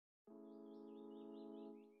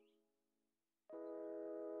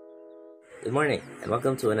Good morning, and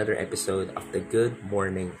welcome to another episode of the Good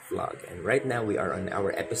Morning Vlog. And right now we are on our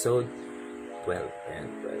episode 12.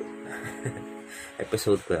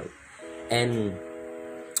 Episode 12. And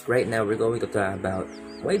right now we're going to talk about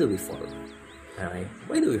why do we fall? Okay?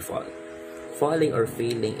 Why do we fall? Falling or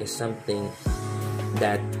failing is something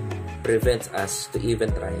that prevents us to even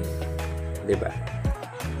try. Diba?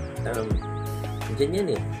 Diyan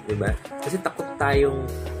yan eh. Diba? Kasi takot tayong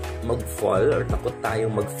mag-fall or takot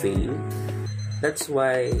tayong mag-fail. That's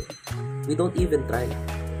why we don't even try.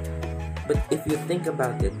 But if you think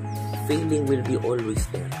about it, failing will be always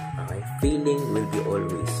there. Okay? Failing will be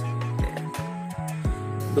always there.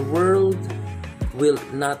 The world will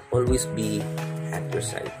not always be at your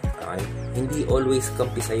side. Okay? Hindi always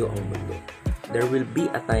kampi sa'yo ang mundo. There will be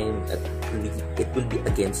a time that it will be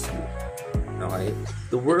against you. Okay?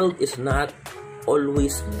 The world is not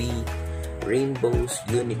always be rainbows,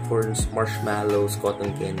 unicorns, marshmallows, cotton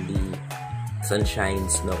candy, sunshine,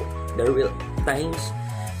 snow. There will times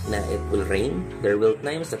na it will rain. There will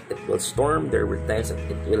times that it will storm. There will times that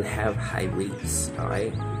it will have high waves.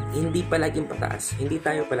 Okay? Hindi palaging pataas. Hindi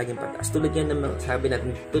tayo palaging pataas. Tulad yan ng sabi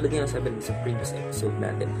natin sa previous episode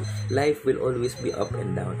natin. Life will always be up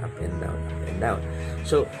and down, up and down, up and down.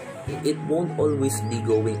 So, it won't always be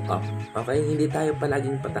going up. Okay? Hindi tayo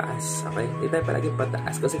palaging pataas. Okay? Hindi tayo palaging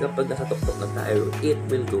pataas kasi kapag nasa tuktok na tayo, it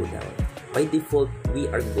will go down. By default, we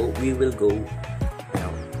will go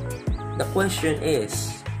down. The question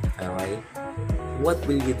is, okay, what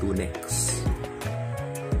will you do next?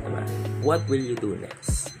 Diba? What will you do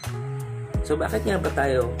next? So, bakit nga ba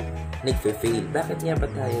tayo nagfe-fail? Bakit nga ba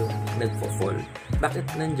tayo nagfo-fall? Bakit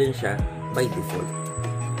nandyan siya by default?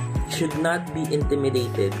 Should not be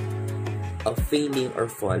intimidated of failing or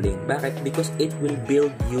falling. Bakit? Because it will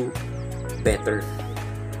build you better.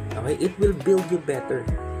 Okay? It will build you better.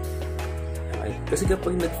 Okay? Kasi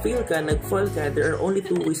kapag nag-fail ka, nag-fall ka, there are only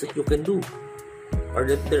two ways that you can do. Or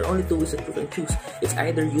there are only two ways that you can choose. It's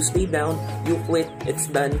either you stay down, you quit, it's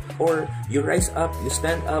done, or you rise up, you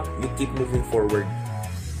stand up, you keep moving forward.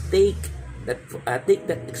 Take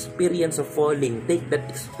that experience of falling, take that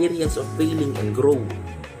experience of failing and grow.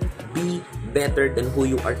 Be better than who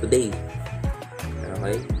you are today.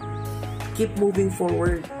 Okay? Keep moving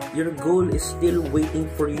forward. Your goal is still waiting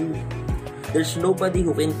for you. There's nobody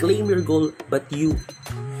who can claim your goal but you.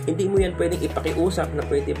 Hindi mo yan pwedeng ipakiusap na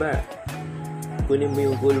pwede ba kunin mo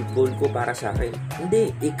yung goal ko para sa akin.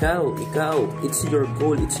 Hindi, ikaw. It's your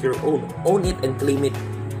goal, it's your own. Own it and claim it.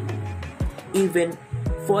 Even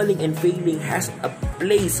falling and failing has a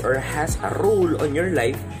place or has a role on your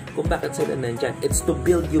life kung bakit sila nandyan. It's to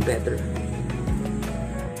build you better.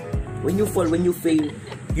 When you fall, when you fail,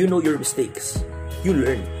 you know your mistakes. You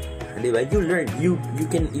learn. Diba? You learn. You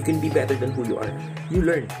can be better than who you are. You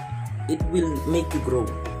learn. It will make you grow.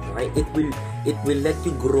 Okay? It will let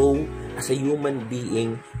you grow as a human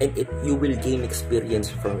being, and you will gain experience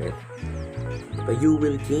from it. Diba? You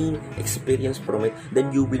will gain experience from it. Then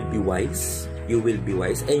you will be wise. You will be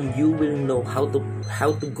wise, and you will know how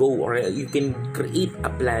to go, or you can create a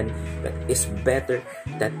plan that is better,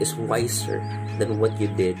 that is wiser than what you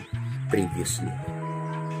did previously.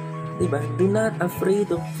 Diba? Do not afraid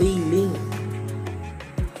of failing.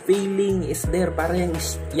 Failing is there. Para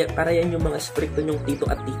yan yung mga stricto nyong tito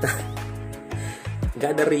at tita.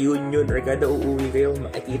 Kada reunion or kada uuwi kayo,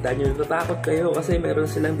 makikita nyo, natatakot kayo kasi meron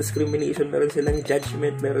silang discrimination, meron silang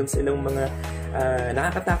judgment, meron silang mga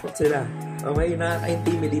nakakatakot sila. Okay?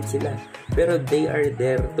 Nakaka-intimidate sila. Pero they are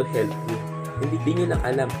there to help you. Hindi nyo lang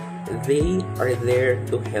alam. They are there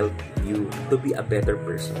to help you to be a better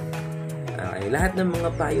person. Okay? Lahat ng mga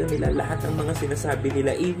payo nila, lahat ng mga sinasabi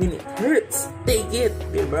nila, even it hurts, take it.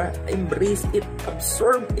 Diba? Embrace it,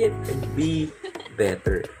 absorb it, and be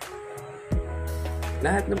better.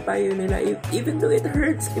 Lahat ng payo nila, even though it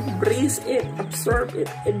hurts, embrace it, absorb it,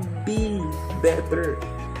 and be better.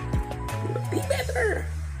 Be better.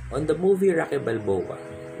 On the movie Rocky Balboa,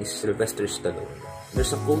 ni Sylvester Stallone,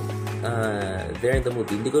 there's a quote there in the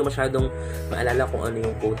movie. Hindi ko masyadong maalala kung ano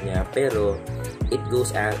yung quote niya, pero it goes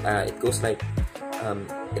like,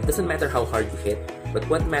 it doesn't matter how hard you hit, but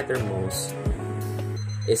what matters most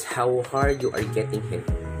is how hard you are getting hit,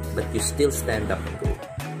 but you still stand up and go.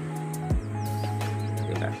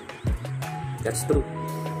 That's true.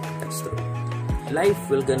 That's true. Life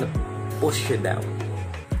will gonna push you down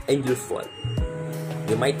and you'll fall.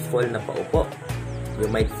 You might fall na paupo. You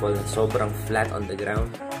might fall na sobrang flat on the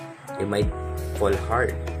ground. You might fall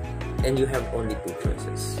hard. And you have only two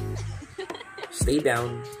choices. Stay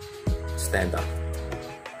down, stand up.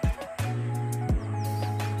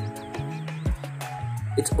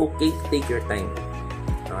 It's okay to take your time.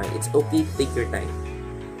 Okay? It's okay to take your time.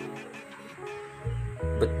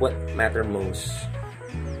 But what matter most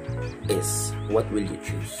is, what will you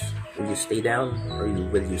choose? Will you stay down or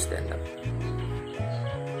will you stand up?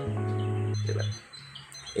 Diba?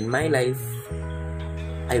 In my life,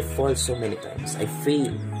 I fall so many times. I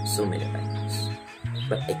fail so many times.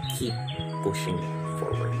 But I keep pushing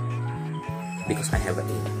forward. Because I have an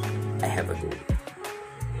aim. I have a goal.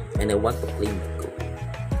 And I want to claim that goal.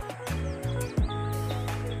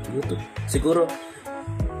 You too. Siguro,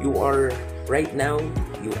 you are right now,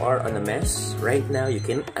 you are on a mess. Right now, you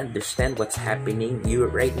can understand what's happening.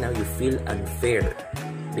 Right now, you feel unfair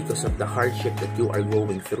because of the hardship that you are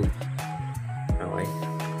going through. Okay?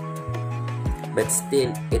 But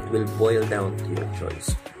still, it will boil down to your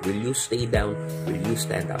choice. Will you stay down? Will you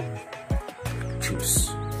stand up?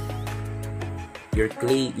 Choose. Your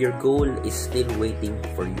goal is still waiting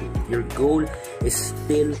for you. Your goal is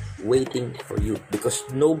still waiting for you because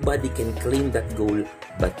nobody can claim that goal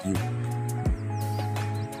but you.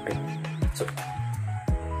 Right? So,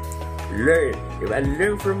 learn.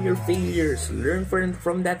 Learn from your failures. Learn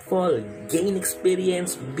from that fall. Gain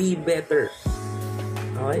experience. Be better.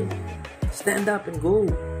 Okay? Stand up and go.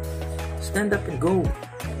 Stand up and go.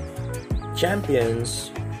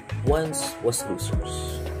 Champions once was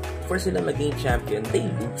losers. For sila maging champion, they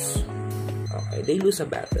lose. Okay, they lose a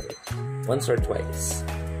battle once or twice.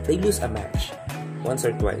 They lose a match once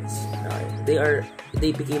or twice. Okay,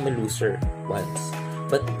 they became a loser once,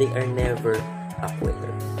 but they are never a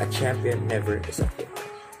quitter. A champion never is a quitter.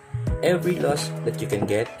 Every loss that you can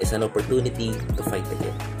get is an opportunity to fight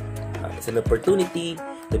again. It's an opportunity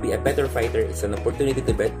to be a better fighter. It's an opportunity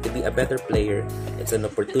to be a better player. It's an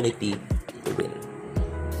opportunity to win.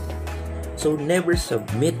 So never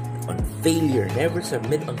submit on failure. Never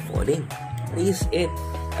submit on falling. Face it.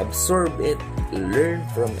 Absorb it. Learn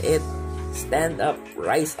from it. Stand up.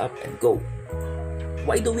 Rise up and go.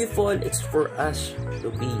 Why do we fall? It's for us to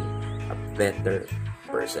be a better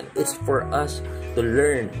person. It's for us to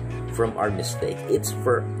learn from our mistake. It's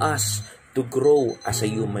for us to grow as a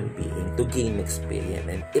human being, to gain experience.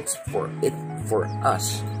 And it's for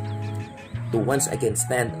us to once again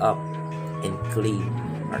stand up and claim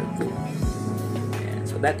our goal.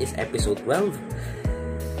 So that is episode 12.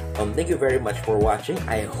 Thank you very much for watching.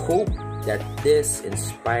 I hope that this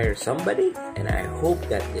inspires somebody, and I hope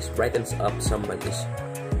that this brightens up somebody's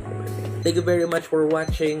morning. Thank you very much for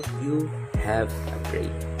watching. You have a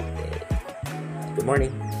great day. Good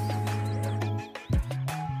morning.